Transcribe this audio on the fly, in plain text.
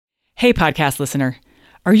Hey, podcast listener.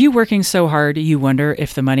 Are you working so hard you wonder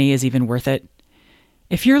if the money is even worth it?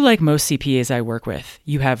 If you're like most CPAs I work with,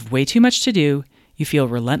 you have way too much to do, you feel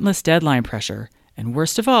relentless deadline pressure, and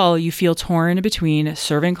worst of all, you feel torn between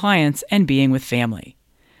serving clients and being with family.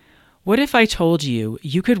 What if I told you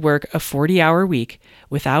you could work a 40-hour week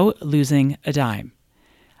without losing a dime?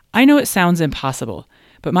 I know it sounds impossible,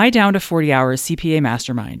 but my Down to 40 Hours CPA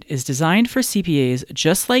Mastermind is designed for CPAs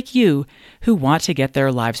just like you who want to get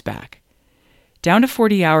their lives back. Down to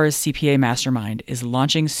 40 Hours CPA Mastermind is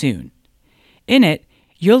launching soon. In it,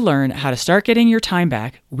 you'll learn how to start getting your time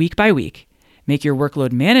back week by week, make your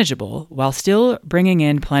workload manageable while still bringing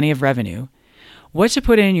in plenty of revenue, what to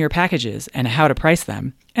put in your packages and how to price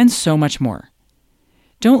them, and so much more.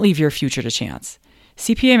 Don't leave your future to chance.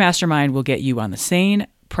 CPA Mastermind will get you on the sane,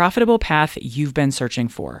 profitable path you've been searching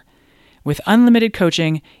for. With unlimited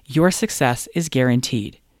coaching, your success is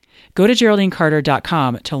guaranteed. Go to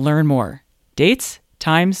GeraldineCarter.com to learn more. Dates,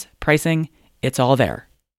 times, pricing, it's all there.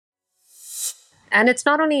 And it's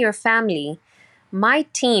not only your family. My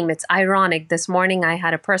team, it's ironic. This morning I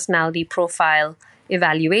had a personality profile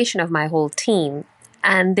evaluation of my whole team,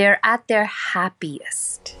 and they're at their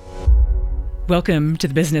happiest. Welcome to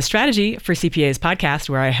the Business Strategy for CPAs podcast,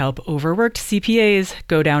 where I help overworked CPAs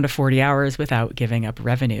go down to 40 hours without giving up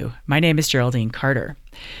revenue. My name is Geraldine Carter.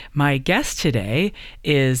 My guest today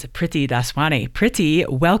is Prithi Daswani. Prithi,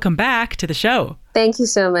 welcome back to the show. Thank you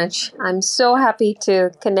so much. I'm so happy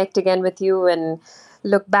to connect again with you and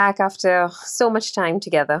look back after so much time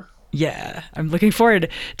together. Yeah, I'm looking forward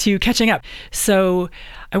to catching up. So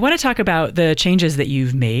I want to talk about the changes that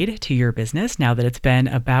you've made to your business now that it's been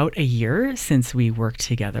about a year since we worked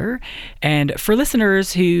together. And for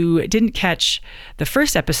listeners who didn't catch the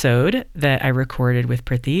first episode that I recorded with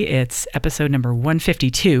Prithi, it's episode number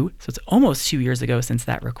 152. So it's almost 2 years ago since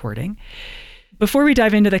that recording. Before we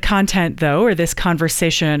dive into the content, though, or this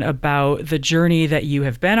conversation about the journey that you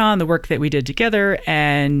have been on, the work that we did together,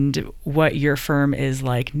 and what your firm is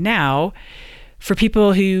like now, for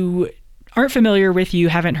people who aren't familiar with you,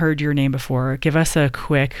 haven't heard your name before, give us a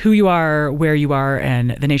quick who you are, where you are,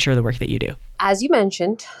 and the nature of the work that you do. As you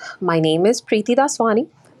mentioned, my name is Prithi Daswani.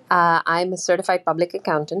 I'm a certified public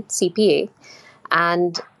accountant, CPA,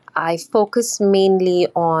 and I focus mainly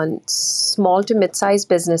on small to mid-sized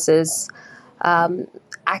businesses,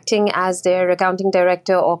 acting as their accounting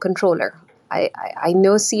director or controller. I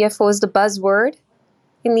know CFO is the buzzword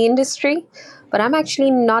in the industry, but I'm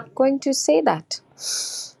actually not going to say that.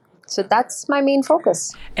 So that's my main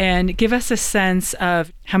focus. And give us a sense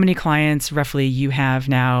of how many clients roughly you have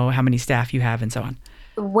now, how many staff you have, and so on.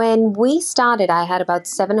 When we started, I had about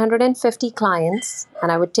 750 clients,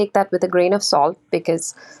 and I would take that with a grain of salt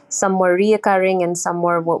because some were reoccurring and some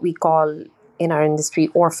were what we call in our industry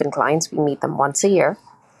orphan clients. We meet them once a year.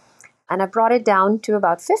 And I brought it down to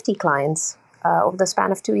about 50 clients over the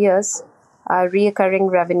span of 2 years,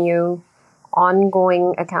 reoccurring revenue,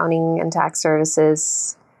 ongoing accounting and tax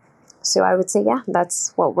services. So I would say, yeah,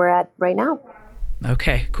 that's what we're at right now.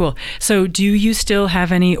 Okay, cool. So do you still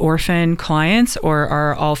have any orphan clients, or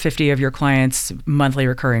are all 50 of your clients monthly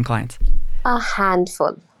recurring clients? A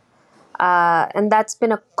handful. And that's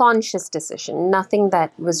been a conscious decision, nothing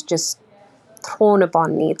that was just thrown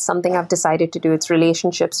upon me. It's something I've decided to do. It's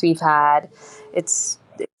relationships we've had. It's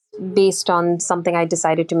based on something I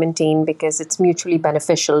decided to maintain because it's mutually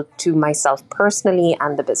beneficial to myself personally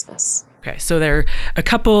and the business. Okay, so there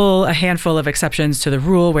are a handful of exceptions to the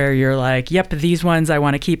rule where you're like, yep, these ones I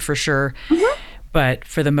want to keep for sure. Mm-hmm. But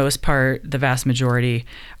for the most part, the vast majority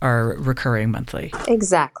are recurring monthly.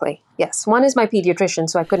 Exactly. Yes. One is my pediatrician,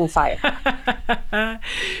 so I couldn't fire.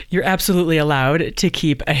 You're absolutely allowed to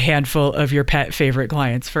keep a handful of your pet favorite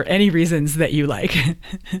clients for any reasons that you like.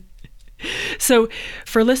 So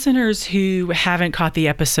for listeners who haven't caught the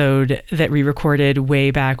episode that we recorded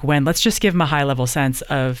way back when, let's just give them a high-level sense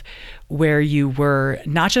of where you were,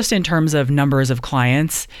 not just in terms of numbers of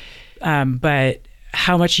clients, but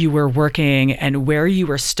how much you were working and where you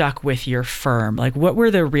were stuck with your firm. Like, what were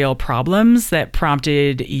the real problems that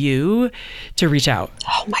prompted you to reach out?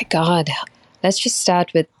 Oh my God. Let's just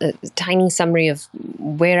start with a tiny summary of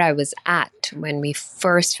where I was at when we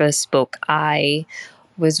first spoke. I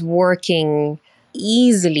was working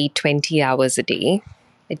easily 20 hours a day.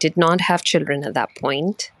 I did not have children at that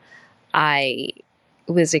point. I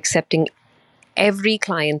was accepting every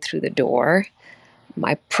client through the door.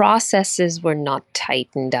 My processes were not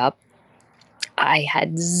tightened up. I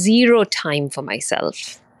had zero time for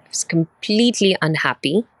myself. I was completely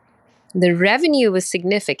unhappy. The revenue was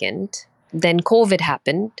significant. Then COVID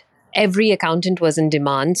happened. Every accountant was in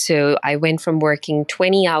demand. So I went from working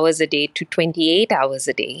 20 hours a day to 28 hours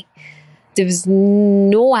a day. There was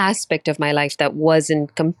no aspect of my life that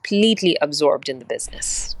wasn't completely absorbed in the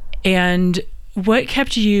business. And what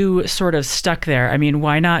kept you sort of stuck there? I mean,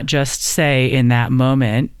 why not just say in that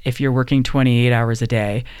moment, if you're working 28 hours a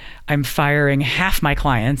day, I'm firing half my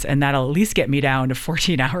clients and that'll at least get me down to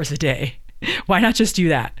 14 hours a day? Why not just do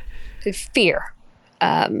that? Fear.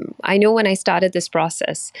 I know when I started this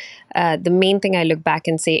process, the main thing I look back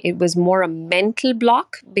and say it was more a mental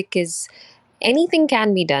block, because anything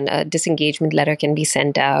can be done. A disengagement letter can be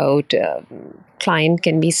sent out. Client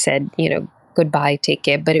can be said, goodbye, take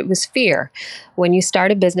care. But it was fear. When you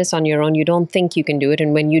start a business on your own, you don't think you can do it.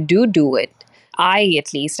 And when you do it, I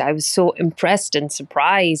was so impressed and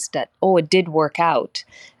surprised that, it did work out.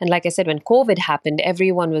 And like I said, when COVID happened,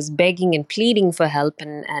 everyone was begging and pleading for help.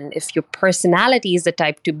 And if your personality is the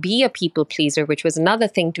type to be a people pleaser, which was another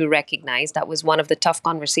thing to recognize, that was one of the tough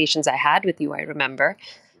conversations I had with you, I remember.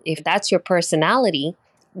 If that's your personality,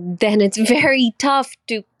 then it's very tough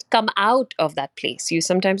to come out of that place. You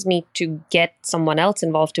sometimes need to get someone else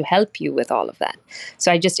involved to help you with all of that.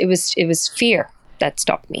 So it was fear that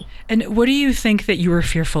stopped me. And what do you think that you were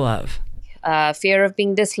fearful of? Fear of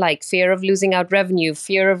being disliked, fear of losing out revenue,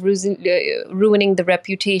 fear of ruining the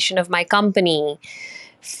reputation of my company,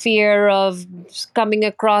 fear of coming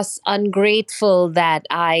across ungrateful, that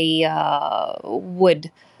I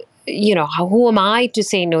would, who am I to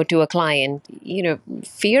say no to a client?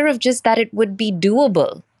 Fear of just that it would be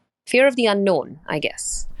doable. Fear of the unknown, I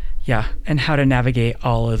guess. Yeah, and how to navigate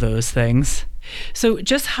all of those things. So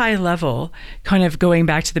just high level, kind of going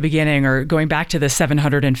back to the beginning or going back to the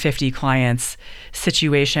 750 clients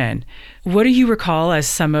situation, what do you recall as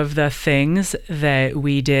some of the things that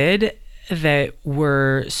we did that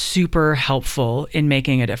were super helpful in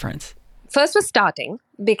making a difference? First was starting,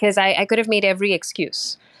 because I could have made every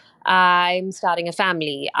excuse. I'm starting a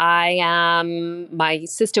family. My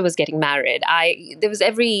sister was getting married. There was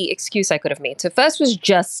every excuse I could have made. So first was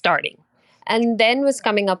just starting. And then was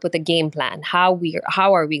coming up with a game plan. How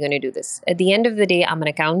are we going to do this? At the end of the day, I'm an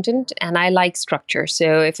accountant and I like structure.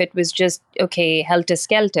 So if it was just,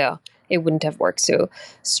 helter-skelter, it wouldn't have worked. So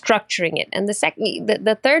structuring it. And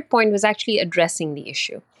the third point was actually addressing the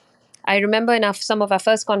issue. I remember in some of our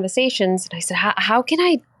first conversations, and I said, how can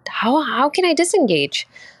I disengage?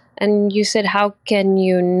 And you said, how can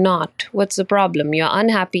you not? What's the problem? You're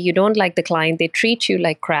unhappy. You don't like the client. They treat you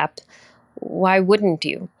like crap. Why wouldn't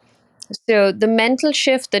you? So the mental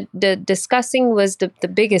shift, the discussing was the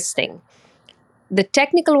biggest thing. The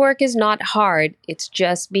technical work is not hard. It's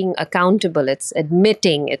just being accountable. It's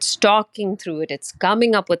admitting, it's talking through it. It's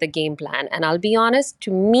coming up with a game plan. And I'll be honest,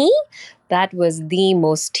 to me, that was the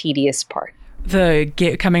most tedious part.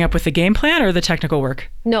 Coming up with the game plan or the technical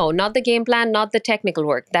work? No, not the game plan, not the technical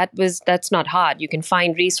work. That's not hard. You can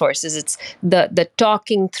find resources. It's the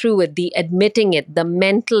talking through it, the admitting it, the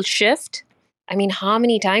mental shift. I mean, how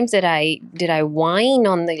many times did I whine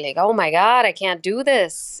on oh my God, I can't do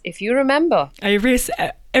this? If you remember. I erase,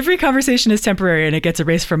 every conversation is temporary and it gets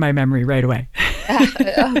erased from my memory right away.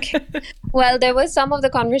 Okay. Well, there was some of the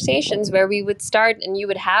conversations where we would start and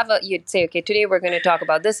you'd say, okay, today we're going to talk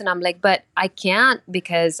about this. And I'm like, but I can't,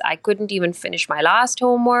 because I couldn't even finish my last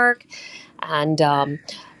homework. And,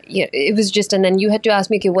 it was just, and then you had to ask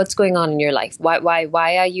me, okay, what's going on in your life? Why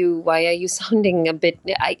are you sounding a bit,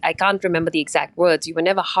 I can't remember the exact words. You were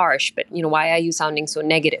never harsh, but why are you sounding so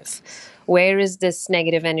negative? Where is this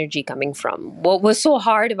negative energy coming from? What was so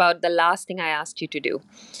hard about the last thing I asked you to do?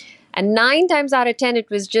 And 9 times out of 10, it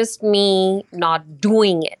was just me not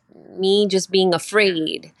doing it, me just being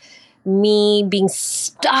afraid, me being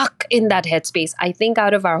stuck in that headspace. I think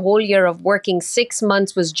out of our whole year of working, 6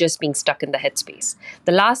 months was just being stuck in the headspace.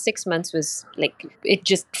 The last 6 months was like, it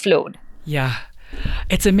just flowed. Yeah.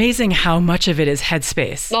 It's amazing how much of it is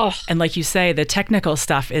headspace. Oh. And like you say, the technical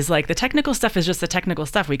stuff is just the technical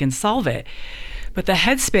stuff. We can solve it. But the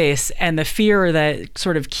headspace and the fear that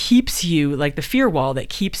sort of keeps you, like the fear wall that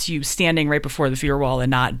keeps you standing right before the fear wall and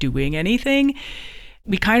not doing anything,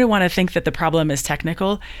 we kind of want to think that the problem is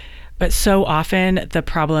technical. But so often the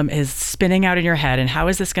problem is spinning out in your head and how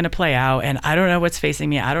is this going to play out? And I don't know what's facing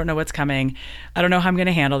me. I don't know what's coming. I don't know how I'm going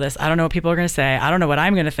to handle this. I don't know what people are going to say. I don't know what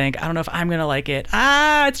I'm going to think. I don't know if I'm going to like it.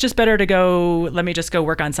 It's just better to let me just go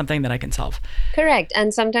work on something that I can solve. Correct.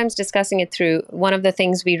 And sometimes discussing it through, one of the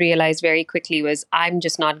things we realized very quickly was I'm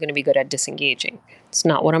just not going to be good at disengaging. It's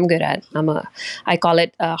not what I'm good at. I call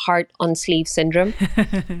it heart on sleeve syndrome,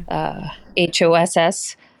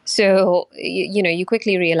 HOSS. So, you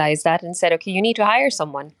quickly realized that and said, okay, you need to hire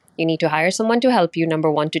someone. You need to hire someone to help you,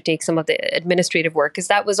 number one, to take some of the administrative work, because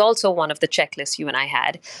that was also one of the checklists you and I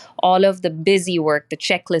had. All of the busy work, the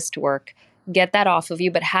checklist work, get that off of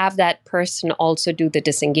you, but have that person also do the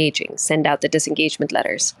disengaging, send out the disengagement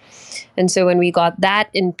letters. And so when we got that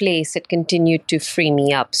in place, it continued to free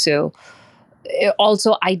me up. So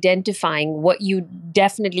also identifying what you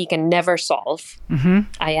definitely can never solve.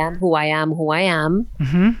 I am who I am, who I am.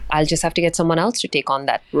 I'll just have to get someone else to take on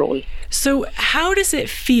that role. So how does it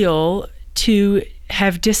feel to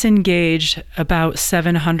have disengaged about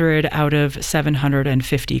 700 out of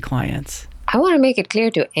 750 clients? I want to make it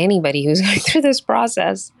clear to anybody who's going through this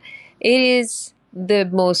process, it is the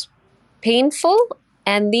most painful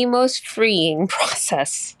and the most freeing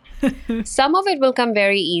process. Some of it will come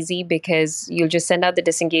very easy because you'll just send out the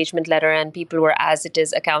disengagement letter and people were as it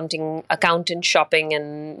is accountant shopping,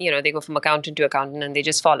 and they go from accountant to accountant and they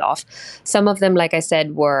just fall off. Some of them, like I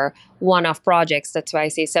said, were one-off projects. That's why I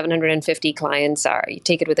say 750 clients you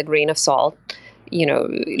take it with a grain of salt.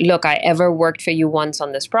 Look, I ever worked for you once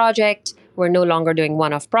on this project. We're no longer doing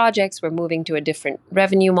one-off projects. We're moving to a different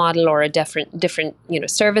revenue model or a different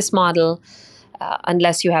service model.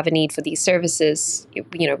 Unless you have a need for these services,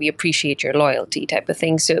 we appreciate your loyalty type of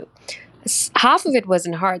thing. So half of it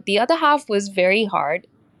wasn't hard. The other half was very hard.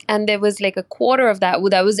 And there was like a quarter of that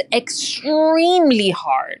was extremely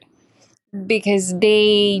hard because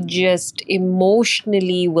they just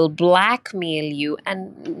emotionally will blackmail you,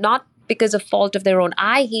 and not because of fault of their own.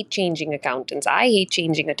 I hate changing accountants. I hate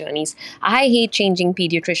changing attorneys. I hate changing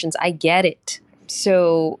pediatricians. I get it.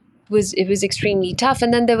 So it was extremely tough.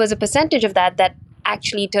 And then there was a percentage of that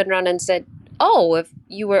actually turned around and said, oh, if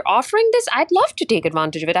you were offering this, I'd love to take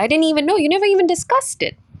advantage of it. I didn't even know. You never even discussed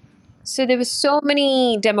it. So there was so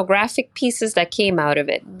many demographic pieces that came out of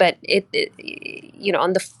it. But it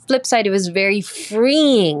on the flip side, it was very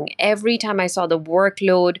freeing. Every time I saw the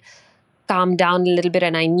workload calm down a little bit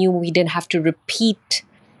and I knew we didn't have to repeat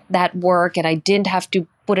that work and I didn't have to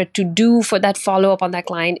put a to-do for that follow-up on that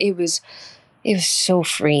client, it was so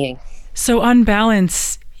freeing. So on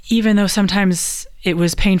balance, even though sometimes it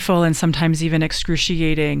was painful and sometimes even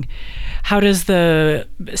excruciating, how does the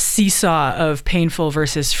seesaw of painful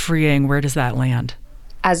versus freeing, where does that land?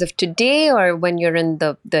 As of today, or when you're in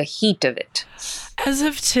the heat of it? As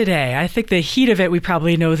of today. I think the heat of it, we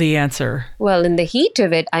probably know the answer. Well, in the heat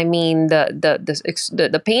of it, I mean,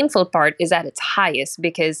 the painful part is at its highest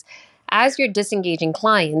because as you're disengaging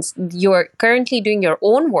clients, you're currently doing your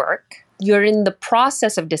own work. You're in the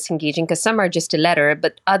process of disengaging because some are just a letter,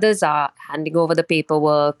 but others are handing over the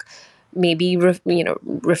paperwork, maybe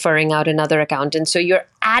referring out another accountant. So you're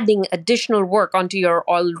adding additional work onto your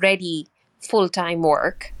already full-time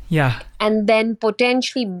work. Yeah. And then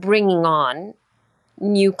potentially bringing on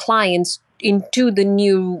new clients into the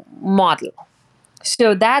new model.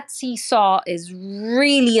 So that seesaw is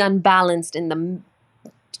really unbalanced in the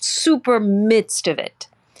super midst of it.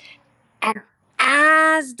 And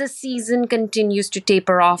as the season continues to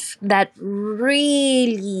taper off, that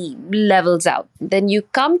really levels out. Then you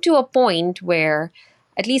come to a point where,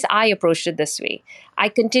 at least I approached it this way. I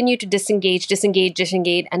continue to disengage,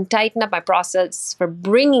 and tighten up my process for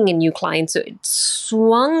bringing in new clients. So it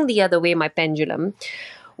swung the other way, my pendulum,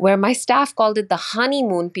 where my staff called it the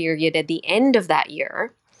honeymoon period at the end of that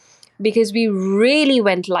year, because we really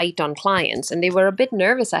went light on clients and they were a bit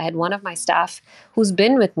nervous. I had one of my staff who's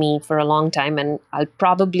been with me for a long time and I'll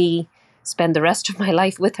probably spend the rest of my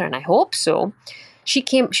life with her, and I hope so. She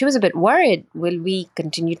was a bit worried. Will we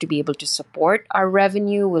continue to be able to support our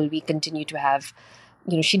revenue? Will we continue to have,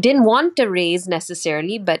 she didn't want a raise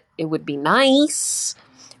necessarily, but it would be nice,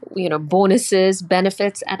 bonuses,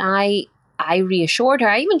 benefits. And I reassured her.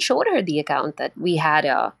 I even showed her the account that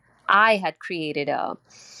I had created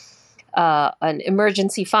an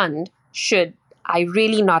emergency fund should I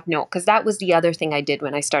really not know. Because that was the other thing I did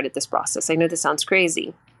when I started this process. I know this sounds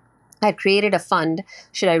crazy. I created a fund.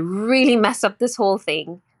 Should I really mess up this whole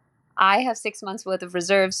thing? I have 6 months worth of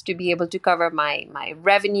reserves to be able to cover my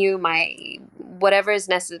revenue, my whatever is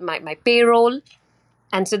necessary, my payroll.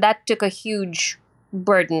 And so that took a huge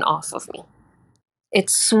burden off of me. It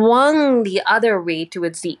swung the other way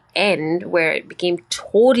towards the end where it became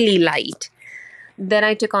totally light. Then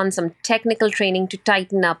I took on some technical training to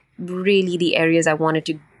tighten up really the areas I wanted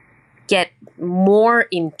to get more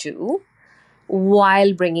into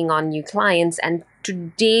while bringing on new clients. And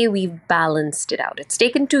today we've balanced it out. It's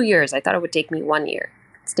taken 2 years. I thought it would take me 1 year.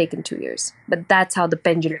 It's taken 2 years. But that's how the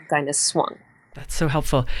pendulum kind of swung. That's so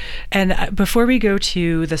helpful. And before we go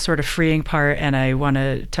to the sort of freeing part, and I want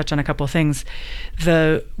to touch on a couple of things,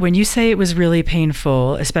 when you say it was really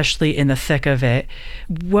painful, especially in the thick of it,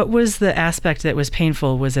 what was the aspect that was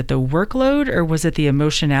painful? Was it the workload, or was it the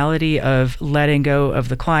emotionality of letting go of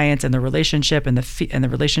the clients and the relationship and the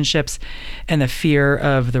relationships and the fear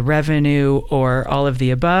of the revenue, or all of the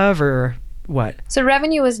above, or what? So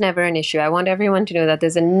revenue was never an issue. I want everyone to know that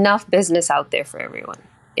there's enough business out there for everyone.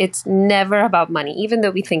 It's never about money, even though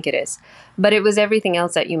we think it is. But it was everything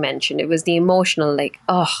else that you mentioned. It was the emotional, like,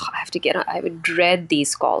 oh, I have to get on. I would dread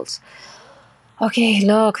these calls. Okay,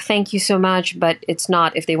 look, thank you so much. But it's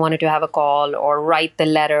not if they wanted to have a call or write the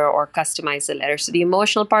letter or customize the letter. So the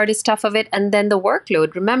emotional part is tough of it. And then the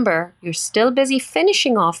workload. Remember, you're still busy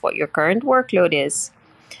finishing off what your current workload is.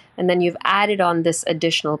 And then you've added on this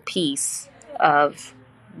additional piece of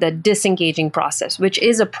the disengaging process, which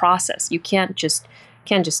is a process. You can't just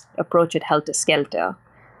approach it helter-skelter.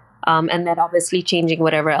 And then obviously changing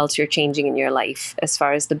whatever else you're changing in your life as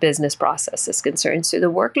far as the business process is concerned. So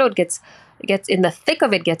the workload gets in the thick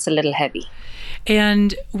of it, gets a little heavy.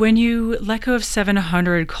 And when you let go of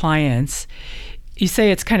 700 clients, you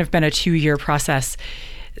say it's kind of been a 2-year process.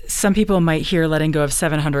 Some people might hear letting go of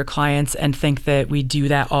 700 clients and think that we do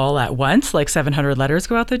that all at once, like 700 letters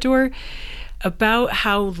go out the door. About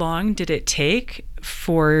how long did it take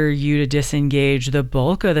for you to disengage the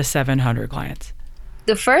bulk of the 700 clients?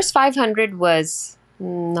 The first 500 was,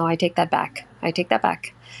 no, I take that back.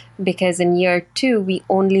 Because in year 2, we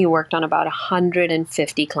only worked on about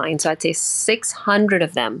 150 clients. So I'd say 600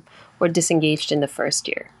 of them were disengaged in the first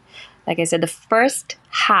year. Like I said, the first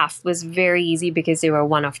half was very easy because they were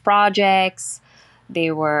one-off projects.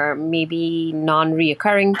 They were maybe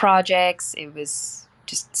non-reoccurring projects. It was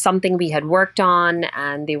just something we had worked on,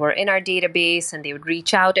 and they were in our database, and they would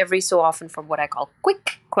reach out every so often for what I call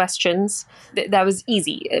quick questions. That was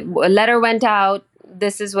easy. A letter went out.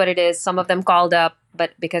 This is what it is. Some of them called up,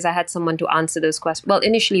 but because I had someone to answer those questions, well,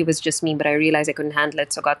 initially it was just me, but I realized I couldn't handle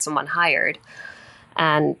it, so got someone hired.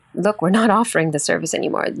 And look, we're not offering the service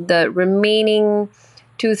anymore. The remaining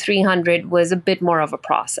 200-300 was a bit more of a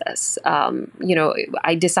process.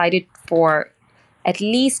 I decided for at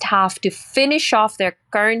least half to finish off their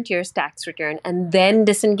current year's tax return and then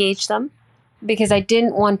disengage them, because I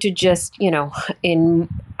didn't want to just,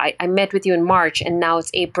 I met with you in March and now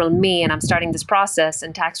it's April, May, and I'm starting this process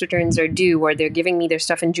and tax returns are due, or they're giving me their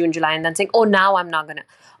stuff in June, July, and then saying, oh, now I'm not going to,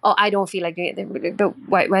 I don't feel like doing it. But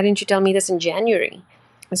why didn't you tell me this in January?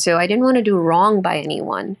 So I didn't want to do wrong by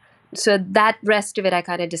anyone. So that rest of it, I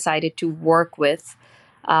kind of decided to work with.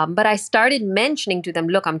 But I started mentioning to them,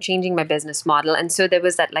 look, I'm changing my business model. And so there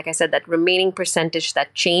was that, like I said, that remaining percentage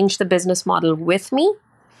that changed the business model with me.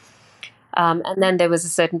 And then there was a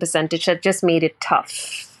certain percentage that just made it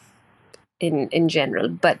tough in general.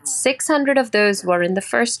 But 600 of those were in the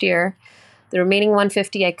first year. The remaining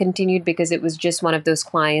 150 I continued because it was just one of those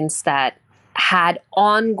clients that had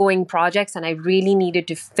ongoing projects and I really needed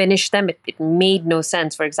to finish them. It made no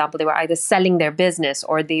sense. For example, they were either selling their business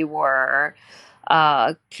or they were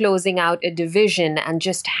closing out a division, and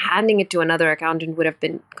just handing it to another accountant would have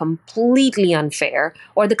been completely unfair.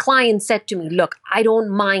 Or the client said to me, look, I don't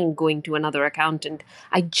mind going to another accountant.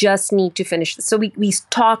 I just need to finish this. So we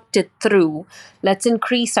talked it through. Let's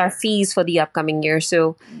increase our fees for the upcoming year.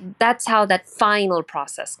 So that's how that final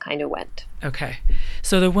process kind of went. Okay.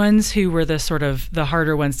 So the ones who were the sort of the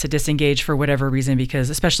harder ones to disengage for whatever reason,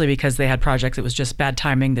 especially because they had projects, it was just bad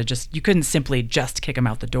timing, you couldn't simply just kick them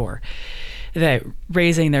out the door. That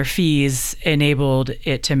raising their fees enabled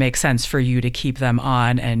it to make sense for you to keep them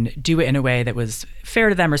on and do it in a way that was fair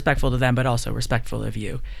to them, respectful to them, but also respectful of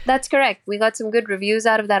you. That's correct. We got some good reviews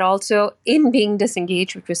out of that also in being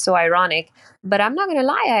disengaged, which was so ironic. But I'm not going to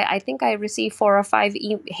lie, I think I received 4 or 5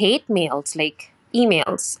 hate mails, like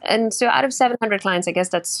emails. And so out of 700 clients, I guess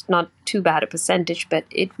that's not too bad a percentage, but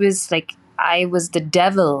it was like I was the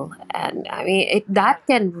devil. And I mean, that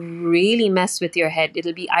can really mess with your head.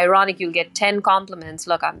 It'll be ironic. You'll get 10 compliments.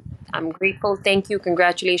 Look, I'm grateful. Thank you.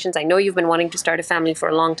 Congratulations. I know you've been wanting to start a family for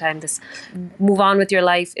a long time. Move on with your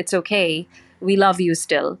life. It's okay. We love you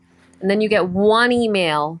still. And then you get one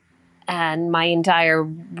email and my entire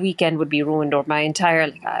weekend would be ruined, or my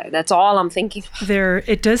entire, that's all I'm thinking.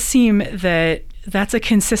 It does seem that that's a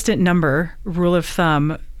consistent number, rule of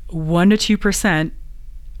thumb, 1 to 2%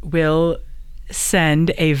 will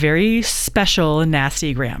send a very special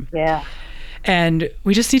nasty gram. Yeah. And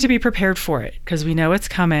we just need to be prepared for it because we know it's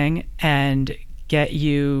coming, and get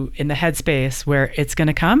you in the headspace where it's going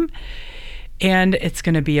to come and it's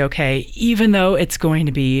going to be okay, even though it's going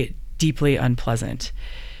to be deeply unpleasant.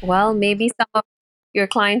 Well, maybe some of Your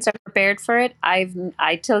clients are prepared for it.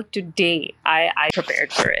 I till today, I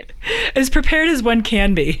prepared for it. As prepared as one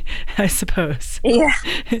can be, I suppose. Yeah.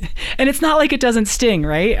 And it's not like it doesn't sting,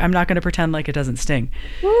 right? I'm not going to pretend like it doesn't sting.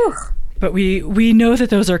 Whew. But we know that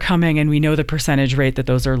those are coming, and we know the percentage rate that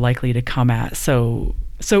those are likely to come at. So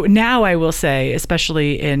now I will say,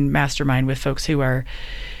 especially in mastermind with folks who are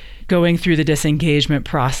going through the disengagement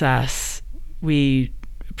process, we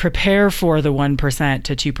prepare for the 1%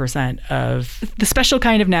 to 2% of the special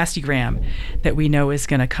kind of nasty gram that we know is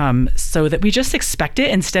going to come, so that we just expect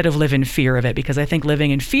it instead of live in fear of it. Because I think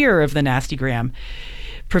living in fear of the nasty gram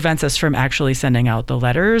prevents us from actually sending out the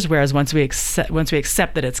letters. Whereas once we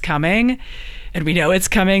accept that it's coming and we know it's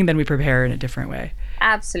coming, then we prepare in a different way.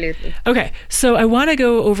 Absolutely. Okay, so I want to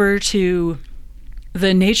go over to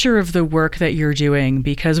the nature of the work that you're doing,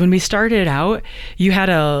 because when we started out, you had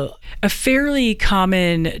a fairly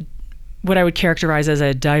common, what I would characterize as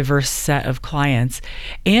a diverse set of clients.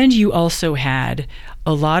 And you also had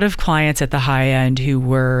a lot of clients at the high end who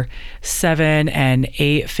were 7 and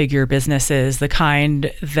 8 figure businesses, the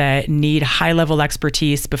kind that need high level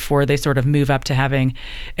expertise before they sort of move up to having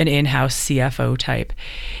an in-house CFO type.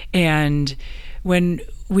 And when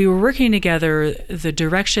we were working together, the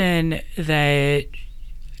direction that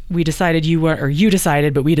we decided you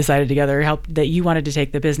decided, but we decided together that you wanted to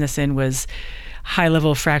take the business in was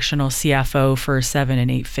high-level fractional CFO for 7 and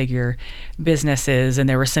 8 figure businesses. And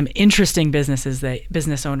there were some interesting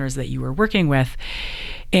business owners that you were working with.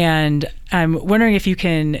 And I'm wondering if you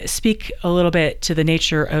can speak a little bit to the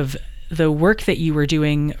nature of the work that you were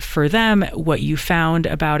doing for them, what you found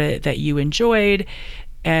about it that you enjoyed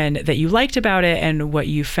and that you liked about it, and what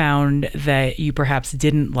you found that you perhaps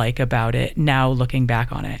didn't like about it now looking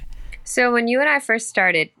back on it. So when you and I first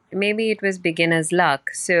started, maybe it was beginner's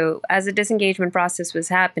luck. So as the disengagement process was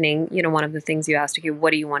happening, one of the things you asked, okay,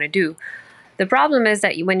 what do you want to do? The problem is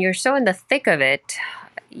that when you're so in the thick of it,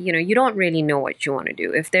 you don't really know what you want to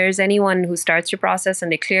do. If there's anyone who starts your process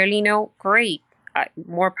and they clearly know, great,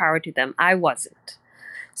 more power to them. I wasn't.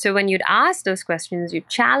 So when you'd ask those questions, you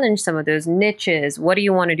challenge some of those niches. What do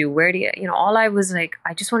you want to do? Where do you, all I was like,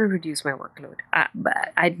 I just want to reduce my workload.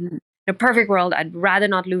 But in a perfect world, I'd rather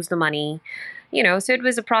not lose the money. So it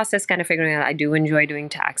was a process kind of figuring out, I do enjoy doing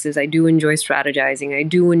taxes. I do enjoy strategizing. I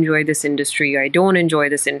do enjoy this industry. I don't enjoy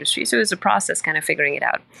this industry. So it was a process kind of figuring it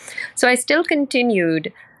out. So I still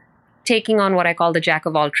continued taking on what I call the jack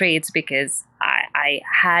of all trades, because I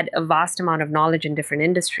had a vast amount of knowledge in different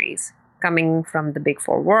industries coming from the Big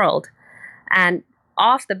Four world. And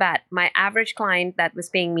off the bat, my average client that was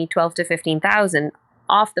paying me 12 to 15,000,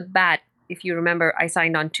 off the bat, if you remember, I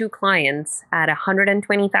signed on 2 clients at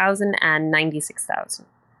 120,000 and 96,000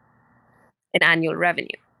 in annual revenue.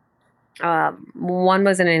 One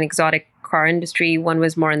was in an exotic car industry, one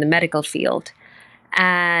was more in the medical field.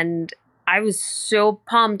 And I was so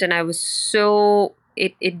pumped, and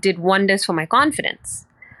it did wonders for my confidence.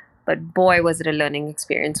 But boy, was it a learning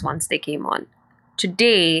experience once they came on.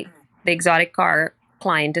 Today, the exotic car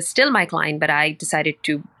client is still my client, but I decided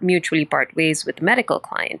to mutually part ways with the medical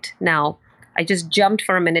client. Now, I just jumped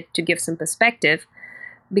for a minute to give some perspective,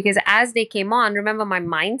 because as they came on, remember, my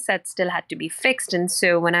mindset still had to be fixed. And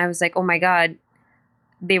so when I was like, oh my God,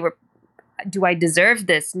 do I deserve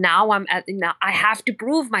this? Now I have to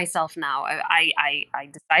prove myself now. I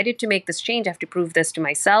decided to make this change. I have to prove this to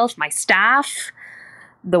myself, my staff,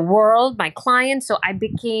 the world, my clients. So I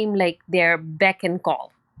became like their beck and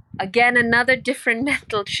call. Again, another different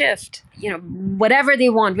mental shift. Whatever they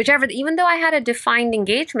want, even though I had a defined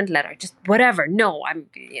engagement letter, just whatever. No, I'm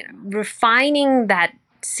refining that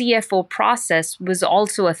CFO process was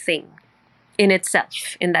also a thing in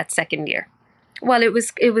itself in that second year. Well, it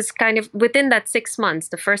was kind of within that 6 months,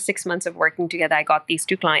 the first 6 months of working together, I got these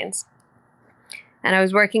 2 clients. And I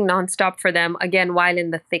was working nonstop for them, again, while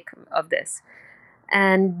in the thick of this.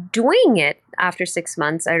 And doing it after 6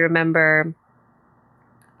 months, I remember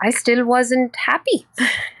I still wasn't happy.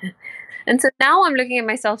 And so now I'm looking at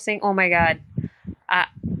myself saying, oh my God,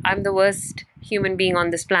 I'm the worst human being on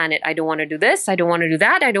this planet. I don't want to do this. I don't want to do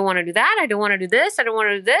that. I don't want to do that. I don't want to do this. I don't want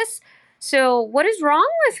to do this. So what is wrong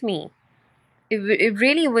with me? It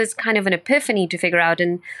really was kind of an epiphany to figure out.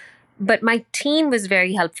 But my team was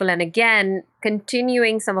very helpful. And again,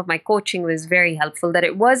 continuing some of my coaching was very helpful, that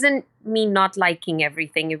it wasn't me not liking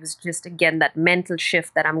everything. It was just, again, that mental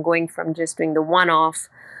shift that I'm going from just doing the one-off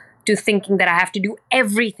to thinking that I have to do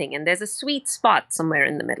everything. And there's a sweet spot somewhere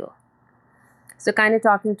in the middle. So kind of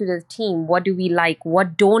talking to the team, what do we like?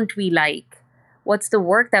 What don't we like? What's the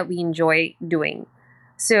work that we enjoy doing?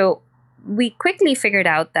 So we quickly figured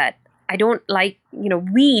out that I don't like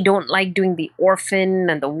we don't like doing the orphan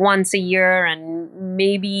and the once a year and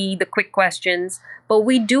maybe the quick questions, but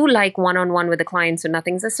we do like one-on-one with the client, so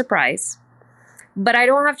nothing's a surprise. But I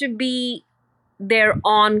don't have to be their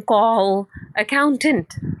on-call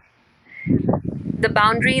accountant. The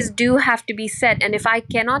boundaries do have to be set, and if I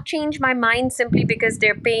cannot change my mind simply because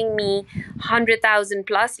they're paying me 100,000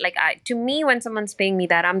 plus, to me, when someone's paying me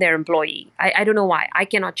that, I'm their employee. I don't know why I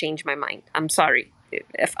cannot change my mind. I'm sorry.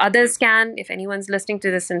 If others can, if anyone's listening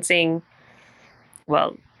to this and saying,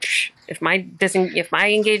 well, if my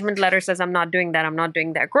engagement letter says I'm not doing that, I'm not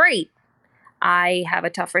doing that, great. I have a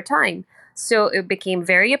tougher time. So it became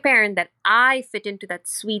very apparent that I fit into that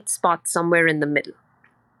sweet spot somewhere in the middle,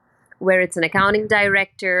 where it's an accounting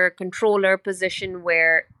director, controller position,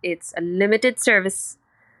 where it's a limited service,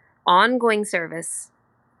 ongoing service.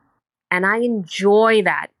 And I enjoy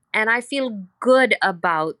that. And I feel good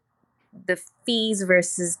about the fees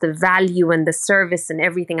versus the value and the service and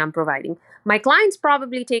everything I'm providing. My clients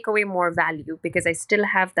probably take away more value because I still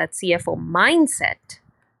have that CFO mindset,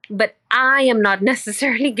 but I am not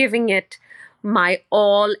necessarily giving it my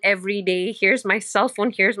all every day. Here's my cell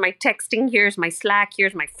phone, here's my texting, here's my Slack,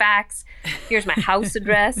 here's my fax, here's my house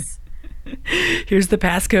address. Here's the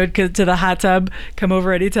passcode to the hot tub. Come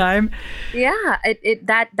over anytime. Yeah,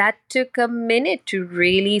 that took a minute to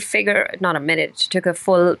really not a minute, it took a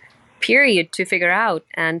full period to figure out.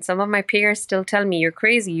 And some of my peers still tell me, you're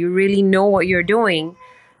crazy. You really know what you're doing.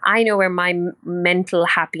 I know where my mental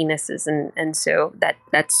happiness is. And so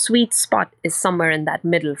that sweet spot is somewhere in that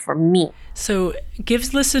middle for me. So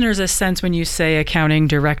gives listeners a sense when you say accounting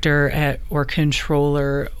director or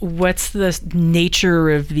controller, what's the nature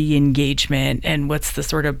of the engagement and what's the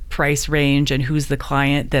sort of price range and who's the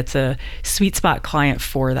client that's a sweet spot client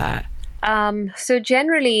for that? So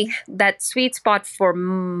generally, that sweet spot for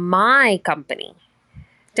my company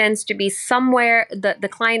tends to be somewhere the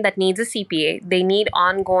client that needs a CPA, they need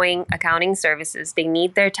ongoing accounting services, they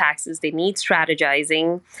need their taxes, they need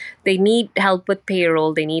strategizing, they need help with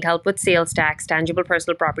payroll, they need help with sales tax, tangible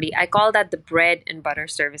personal property. I call that the bread and butter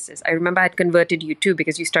services. I remember I had converted you too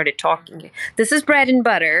because you started talking. This is bread and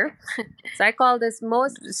butter. So I call this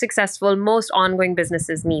most successful, most ongoing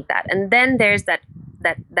businesses need that. And then there's that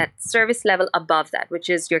service level above that, which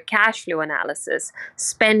is your cash flow analysis,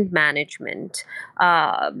 spend management,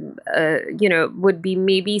 would be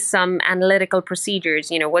maybe some analytical procedures,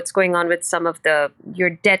 what's going on with some of your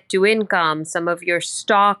debt to income, some of your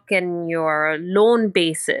stock and your loan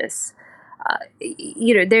basis.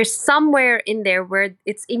 There's somewhere in there where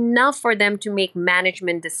it's enough for them to make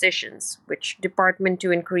management decisions, which department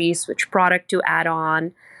to increase, which product to add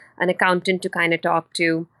on, an accountant to kind of talk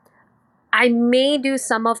to. I may do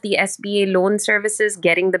some of the SBA loan services,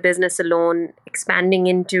 getting the business a loan, expanding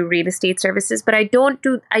into real estate services, but I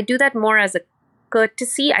do that more as a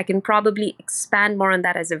courtesy. I can probably expand more on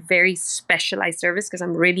that as a very specialized service because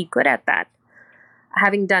I'm really good at that,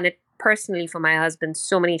 having done it personally for my husband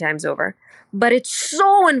so many times over. But it's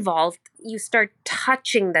so involved, you start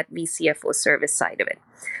touching that VCFO service side of it.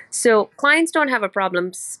 So clients don't have a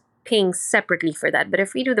problem paying separately for that. But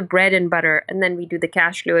if we do the bread and butter and then we do the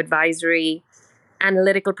cash flow advisory,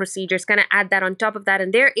 analytical procedures, kind of add that on top of that,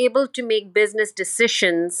 and they're able to make business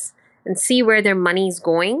decisions and see where their money's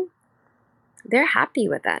going, they're happy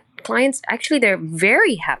with that. Clients, actually, they're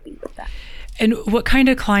very happy with that. And what kind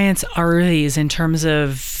of clients are these in terms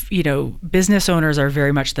of, business owners are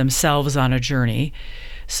very much themselves on a journey.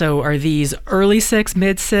 So are these early 6,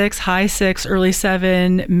 mid 6, high 6, early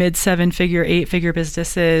 7, mid 7-figure, 8-figure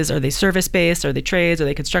businesses? Are they service-based? Are they trades? Are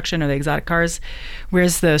they construction? Are they exotic cars?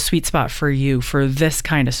 Where's the sweet spot for you for this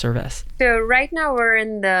kind of service? So right now we're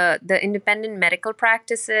in the independent medical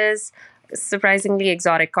practices, surprisingly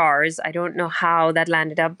exotic cars. I don't know how that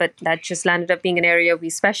landed up, but that just landed up being an area we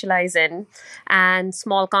specialize in. And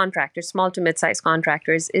small contractors, small to mid-sized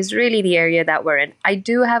contractors is really the area that we're in. I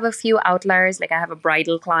do have a few outliers, like I have a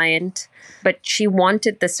bridal client, but she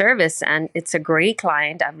wanted the service and it's a great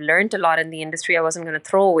client. I've learned a lot in the industry. I wasn't going to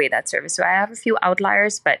throw away that service. So I have a few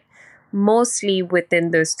outliers, but mostly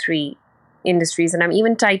within those three industries. And I'm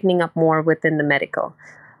even tightening up more within the medical.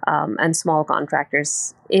 And small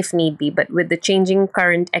contractors if need be. But with the changing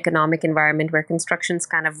current economic environment where construction's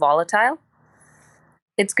kind of volatile,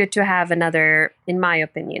 it's good to have another, in my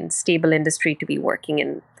opinion, stable industry to be working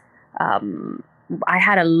in. I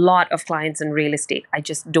had a lot of clients in real estate. I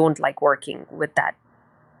just don't like working with that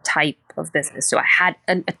type of business. So I had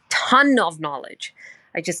a ton of knowledge.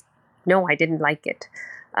 I didn't like it.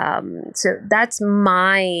 So that's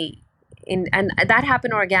and that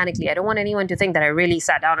happened organically. I don't want anyone to think that I really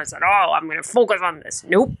sat down and said, I'm going to focus on this.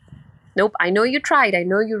 Nope. Nope. I know you tried. I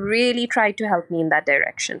know you really tried to help me in that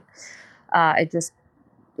direction. It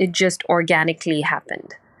just organically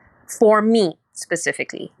happened for me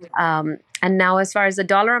specifically. And now, as far as the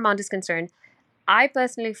dollar amount is concerned, I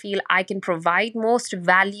personally feel I can provide most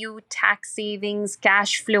value, tax savings,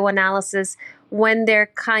 cash flow analysis when they're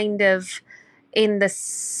kind of in the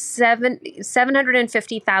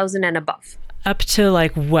 750,000 and above. Up to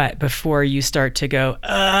like what before you start to go,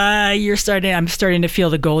 I'm starting to feel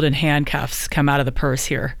the golden handcuffs come out of the purse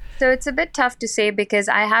here. So it's a bit tough to say because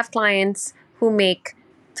I have clients who make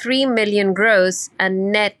 3 million gross and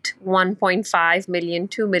net 1.5 million,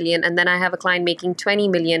 2 million. And then I have a client making 20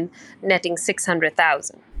 million, netting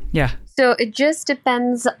 600,000. Yeah. So it just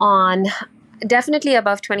depends on, definitely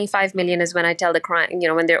above 25 million is when I tell the client,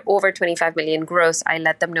 when they're over 25 million gross, I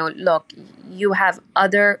let them know, look, you have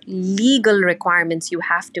other legal requirements you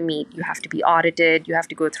have to meet. You have to be audited. You have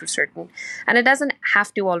to go through certain, and it doesn't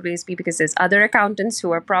have to always be, because there's other accountants who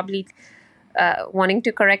are probably wanting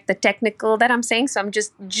to correct the technical that I'm saying. So I'm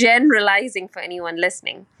just generalizing for anyone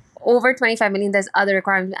listening. Over 25 million, there's other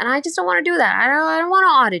requirements. And I just don't want to do that. I don't want to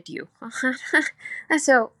audit you.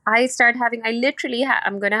 So I start having, I'm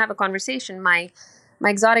going to have a conversation. My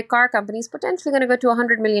exotic car company is potentially going to go to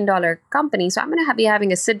 $100 million company. So I'm going to be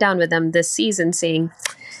having a sit down with them this season saying,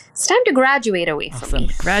 it's time to graduate away from me.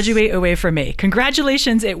 Graduate away from me.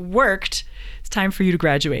 Congratulations. It worked. It's time for you to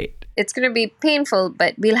graduate. It's going to be painful,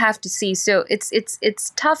 but we'll have to see. So it's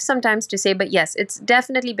tough sometimes to say, but yes, it's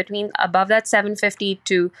definitely between above that 750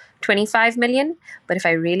 to 25 million. But if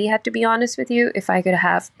I really had to be honest with you, if I could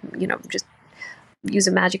have, just use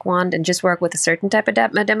a magic wand and just work with a certain type of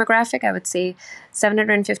demographic, I would say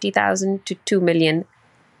 750,000 to 2 million.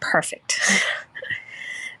 Perfect.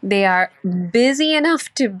 They are busy enough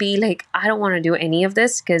to be like, I don't want to do any of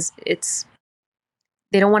this because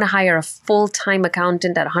they don't want to hire a full-time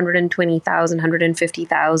accountant at 120,000,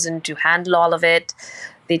 150,000 to handle all of it.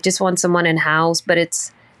 They just want someone in-house, but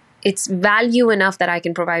it's value enough that I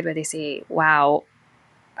can provide where they say, wow,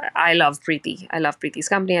 I love Prithi. I love Preethi's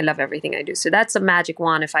company. I love everything I do. So that's a magic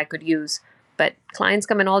wand if I could use. But clients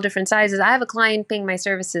come in all different sizes. I have a client paying my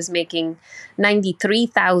services making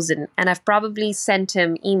 93,000, and I've probably sent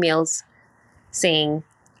him emails saying,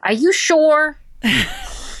 are you sure?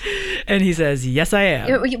 And he says, yes, I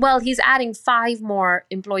am. Well, he's adding 5 more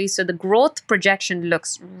employees. So the growth projection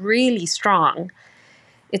looks really strong.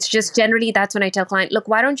 It's just generally that's when I tell client, look,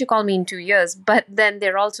 why don't you call me in 2 years? But then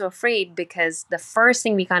they're also afraid because the first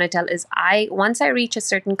thing we kind of tell is once I reach a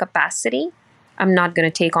certain capacity, I'm not going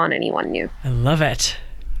to take on anyone new. I love it.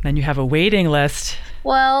 Then you have a waiting list.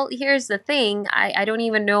 Well, here's the thing. I don't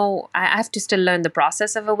even know. I have to still learn the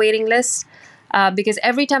process of a waiting list. Because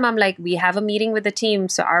every time I'm like, we have a meeting with the team.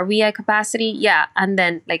 So are we at capacity? Yeah. And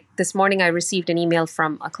then like this morning, I received an email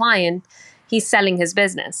from a client. He's selling his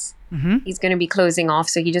business. Mm-hmm. He's going to be closing off.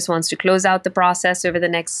 So he just wants to close out the process over the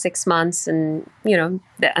next 6 months. And,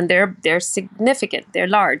 and they're significant. They're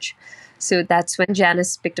large. So that's when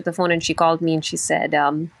Janice picked up the phone and she called me and she said,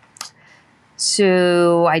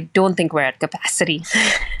 so I don't think we're at capacity.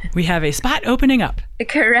 We have a spot opening up.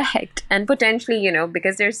 Correct. And potentially,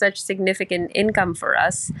 because there's such significant income for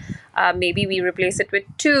us, maybe we replace it with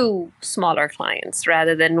 2 smaller clients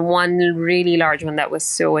rather than one really large one that was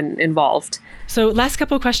so involved. So last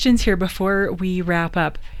couple of questions here before we wrap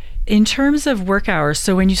up. In terms of work hours,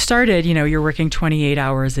 so when you started, you're working 28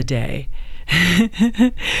 hours a day.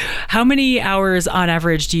 How many hours on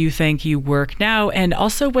average do you think you work now? And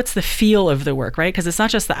also, what's the feel of the work, right? Because it's not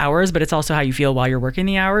just the hours, but it's also how you feel while you're working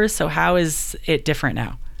the hours. So how is it different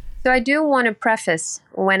now? So I do want to preface,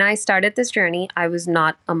 when I started this journey, I was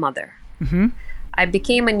not a mother. Mm-hmm. I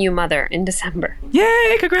became a new mother in December.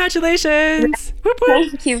 Yay, congratulations. Whoop,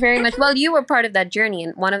 whoop. Thank you very much. Well, you were part of that journey.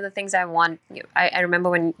 And one of the things I remember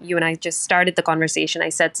when you and I just started the conversation, I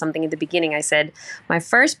said something at the beginning. I said, my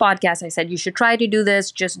first podcast, I said, you should try to do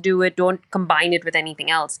this. Just do it. Don't combine it with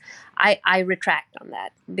anything else. I retract on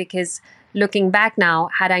that because looking back now,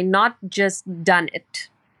 had I not just done it,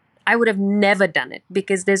 I would have never done it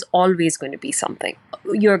because there's always going to be something.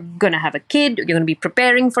 You're going to have a kid. You're going to be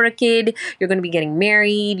preparing for a kid. You're going to be getting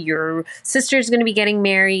married. Your sister's going to be getting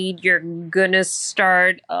married. You're going to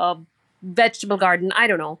start a vegetable garden. I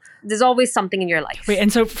don't know. There's always something in your life. Wait,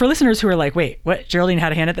 and so for listeners who are like, wait, what? Geraldine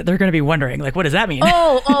had a hand at that? They're going to be wondering, like, what does that mean?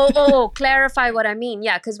 Clarify what I mean.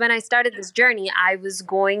 Yeah, because when I started this journey, I was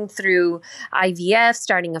going through IVF,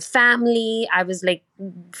 starting a family. I was like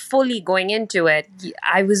fully going into it.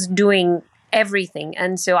 I was doing everything.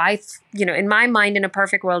 And so in my mind, in a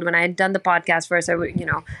perfect world, when I had done the podcast first, I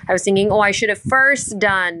was thinking, I should have first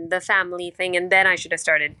done the family thing and then I should have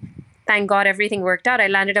started. thank God everything worked out. I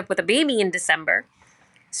landed up with a baby in December.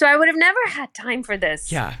 So I would have never had time for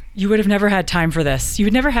this. Yeah, you would have never had time for this. You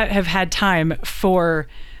would never have had time for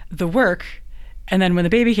the work. And then when the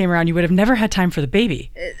baby came around, you would have never had time for the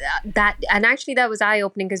baby. And actually that was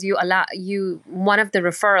eye-opening because one of the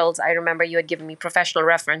referrals, I remember you had given me professional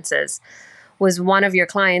references, was one of your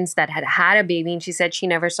clients that had had a baby, and she said she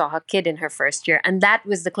never saw her kid in her first year. And that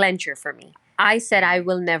was the clencher for me. I said, I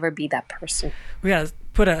will never be that person. We gotta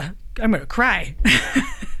I'm gonna cry.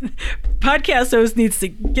 Podcast host needs to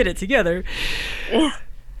get it together. Yeah.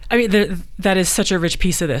 I mean, that is such a rich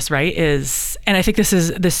piece of this, right? And I think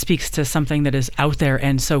this speaks to something that is out there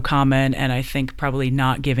and so common, and I think probably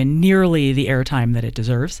not given nearly the airtime that it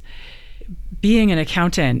deserves. Being an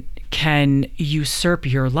accountant can usurp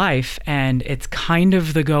your life, and it's kind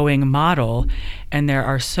of the going model. And there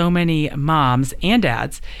are so many moms and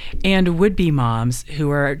dads and would-be moms who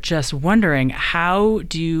are just wondering, how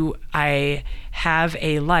do I have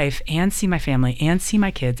a life and see my family and see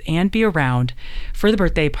my kids and be around for the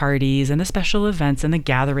birthday parties and the special events and the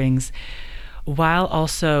gatherings while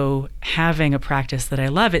also having a practice that I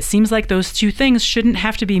love? It seems like those two things shouldn't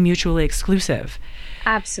have to be mutually exclusive.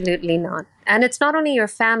 Absolutely not. And it's not only your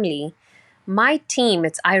family. My team,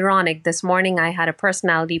 it's ironic. This morning I had a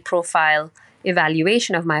personality profile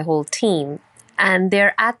evaluation of my whole team, and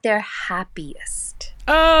they're at their happiest.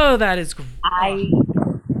 Oh, that is great. I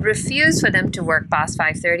refuse for them to work past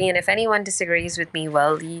 5:30. And if anyone disagrees with me,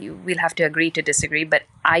 well, we'll have to agree to disagree. But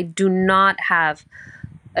I do not have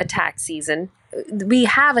a tax season. We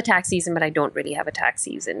have a tax season, but I don't really have a tax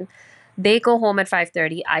season. They go home at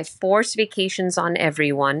 5:30. I force vacations on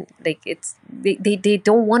everyone. Like they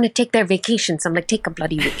don't want to take their vacations. I'm like, take a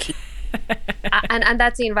bloody vacation. and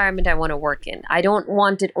that's the environment I want to work in. I don't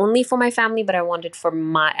want it only for my family, but I want it for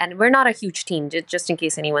and we're not a huge team, just in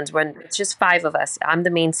case anyone's wondering. It's just 5 of us. I'm the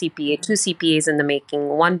main CPA, 2 CPAs in the making,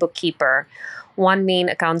 1 bookkeeper, 1 main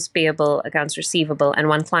accounts payable, accounts receivable, and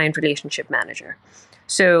 1 client relationship manager.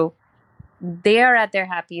 So they are at their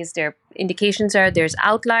happiest. Their indications are there's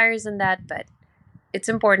outliers in that, but it's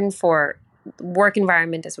important for work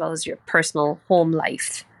environment as well as your personal home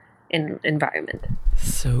life environment.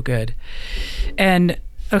 So good. And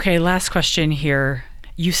okay, last question here.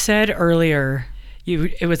 You said earlier,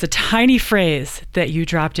 it was a tiny phrase that you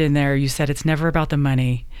dropped in there. You said it's never about the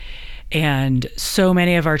money. And so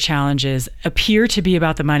many of our challenges appear to be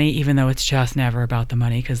about the money, even though it's just never about the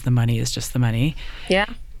money, because the money is just the money. Yeah.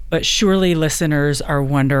 But surely listeners are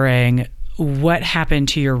wondering, what happened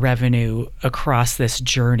to your revenue across this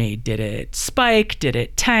journey? Did it spike? Did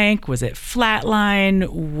it tank? Was it flatline?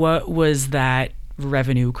 What was that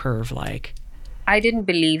revenue curve like? I didn't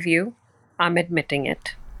believe you. I'm admitting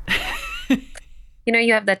it.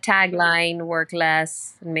 You have that tagline, work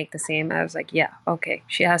less and make the same. I was like, yeah, okay.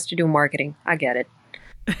 She has to do marketing. I get it.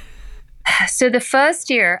 So the first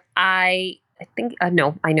year, I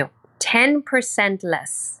know, 10%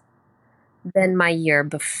 less than my year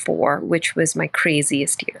before, which was my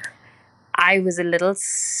craziest year. I was a little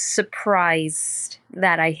surprised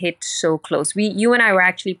that I hit so close. You and I were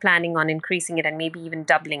actually planning on increasing it and maybe even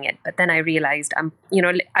doubling it. But then I realized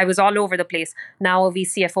I was all over the place. Now a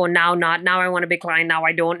VCFO, now not. Now I want a big client. Now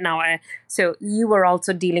I don't. So you were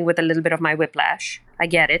also dealing with a little bit of my whiplash. I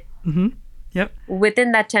get it. Mm-hmm. Yep.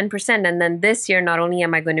 Within that 10%. And then this year, not only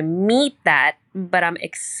am I going to meet that, but I'm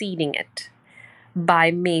exceeding it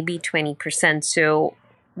by maybe 20%. So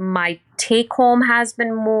my take home has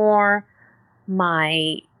been more.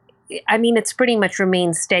 It's pretty much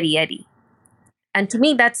remained steady Eddie. And to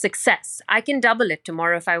me, that's success. I can double it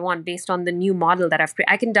tomorrow if I want, based on the new model that I've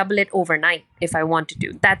created. I can double it overnight if I want to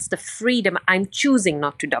do. That's the freedom. I'm choosing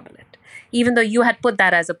not to double it. Even though you had put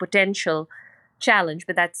that as a potential challenge,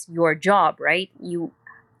 but that's your job, right? You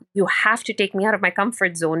have to take me out of my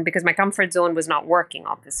comfort zone because my comfort zone was not working,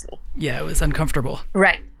 obviously. Yeah, it was uncomfortable.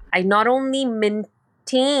 Right. I not only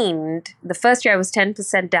maintained, the first year I was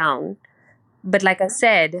 10% down, but like I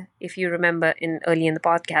said, if you remember early in the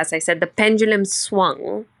podcast, I said the pendulum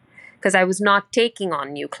swung because I was not taking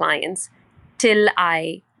on new clients till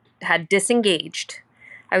I had disengaged.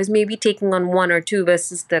 I was maybe taking on 1 or 2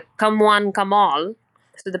 versus the come one, come all.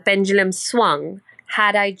 So the pendulum swung.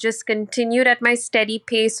 Had I just continued at my steady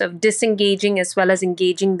pace of disengaging as well as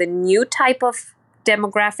engaging the new type of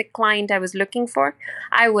demographic client I was looking for,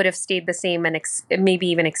 I would have stayed the same and maybe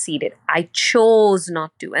even exceeded. I chose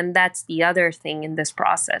not to. And that's the other thing in this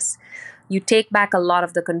process. You take back a lot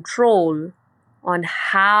of the control on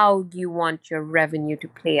how you want your revenue to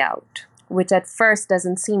play out, which at first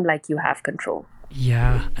doesn't seem like you have control.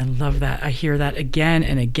 Yeah, I love that. I hear that again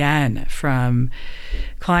and again from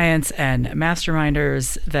clients and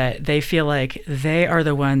masterminders that they feel like they are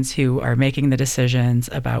the ones who are making the decisions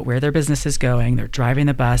about where their business is going. They're driving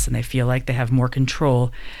the bus and they feel like they have more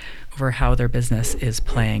control over how their business is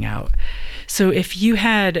playing out. So, if you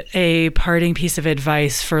had a parting piece of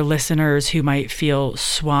advice for listeners who might feel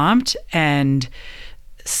swamped and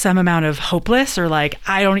some amount of hopeless, or like,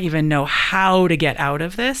 I don't even know how to get out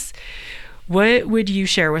of this, what would you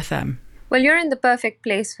share with them? Well, you're in the perfect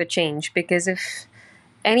place for change, because if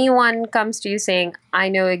anyone comes to you saying, I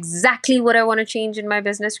know exactly what I want to change in my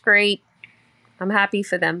business, great, I'm happy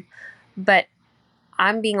for them. But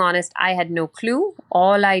I'm being honest, I had no clue.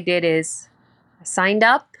 All I did is I signed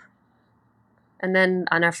up. And then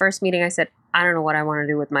on our first meeting, I said, I don't know what I want to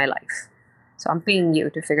do with my life. So I'm paying you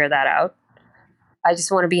to figure that out. I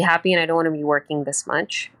just want to be happy and I don't want to be working this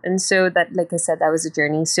much. And so that, like I said, that was a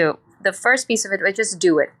journey. So the first piece of it was just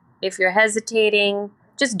do it. If you're hesitating,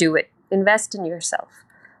 just do it. Invest in yourself.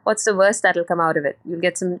 What's the worst that'll come out of it? You'll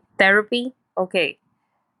get some therapy. Okay.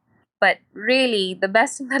 But really, the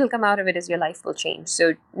best thing that'll come out of it is your life will change.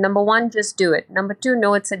 So number one, just do it. Number two,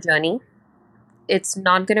 know it's a journey. It's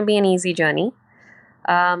not going to be an easy journey.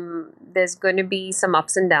 There's going to be some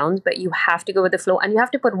ups and downs, but you have to go with the flow and you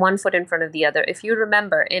have to put one foot in front of the other. If you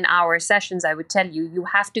remember in our sessions, I would tell you, you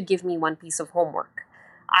have to give me one piece of homework.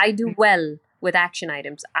 I do well with action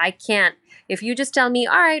items. I can't. If you just tell me,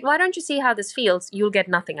 all right, why don't you see how this feels? You'll get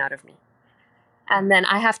nothing out of me. And then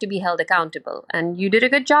I have to be held accountable. And you did a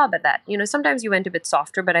good job at that. Sometimes you went a bit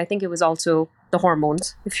softer, but I think it was also the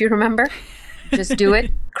hormones, if you remember. Just do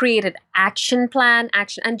it. Create an action plan,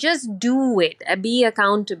 and just do it. Be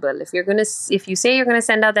accountable. If you say you're gonna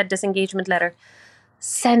send out that disengagement letter,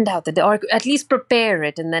 send out or at least prepare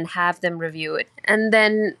it, and then have them review it. And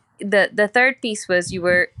then the third piece was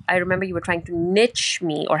I remember you were trying to niche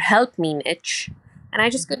me or help me niche, and I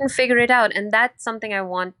just couldn't figure it out. And that's something I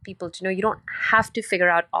want people to know. You don't have to figure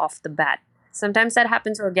out off the bat. Sometimes that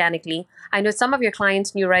happens organically. I know some of your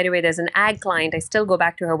clients knew right away. There's an ag client. I still go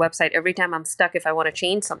back to her website every time I'm stuck if I want to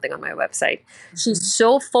change something on my website. She's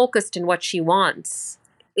so focused in what she wants.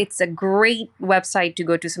 It's a great website to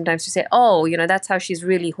go to sometimes to say, oh, that's how she's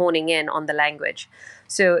really honing in on the language.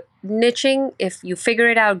 So niching, if you figure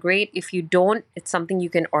it out, great. If you don't, it's something you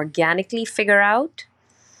can organically figure out.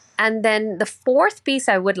 And then the fourth piece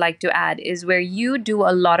I would like to add is where you do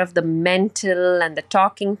a lot of the mental and the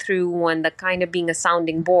talking through and the kind of being a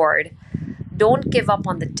sounding board. Don't give up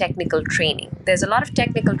on the technical training. There's a lot of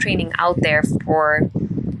technical training out there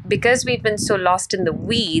because we've been so lost in the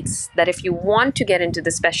weeds that if you want to get into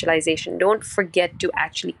the specialization, don't forget to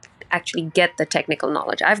actually get the technical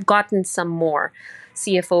knowledge. I've gotten some more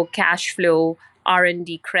CFO, cash flow,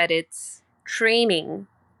 R&D credits, training,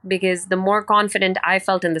 because the more confident I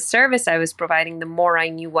felt in the service I was providing, the more I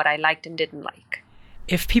knew what I liked and didn't like.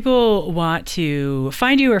 If people want to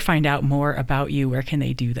find you or find out more about you, where can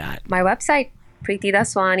they do that? My website,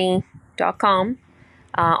 prithidaswani.com.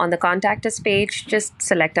 On the contact us page, just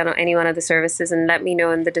select on any one of the services and let me know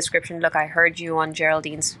in the description, look, I heard you on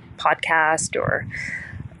Geraldine's podcast, or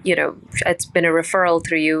it's been a referral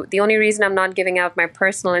through you. The only reason I'm not giving out my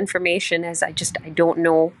personal information is I don't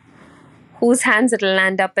know whose hands it'll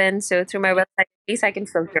land up in. So through my website, at least I can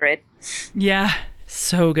filter it. Yeah,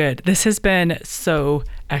 so good. This has been so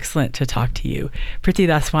excellent to talk to you. Prithi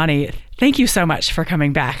Daswani, thank you so much for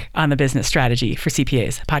coming back on the Business Strategy for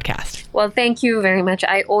CPAs podcast. Well, thank you very much.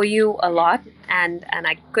 I owe you a lot, and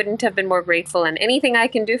I couldn't have been more grateful. And anything I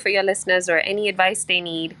can do for your listeners or any advice they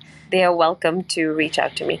need, they are welcome to reach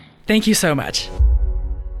out to me. Thank you so much.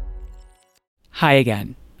 Hi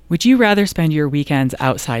again. Would you rather spend your weekends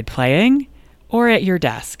outside playing or at your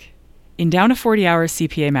desk? In Down to 40 Hours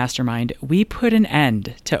CPA Mastermind, we put an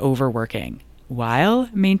end to overworking while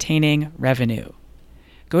maintaining revenue.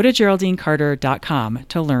 Go to GeraldineCarter.com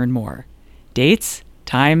to learn more. Dates,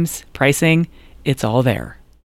 times, pricing, it's all there.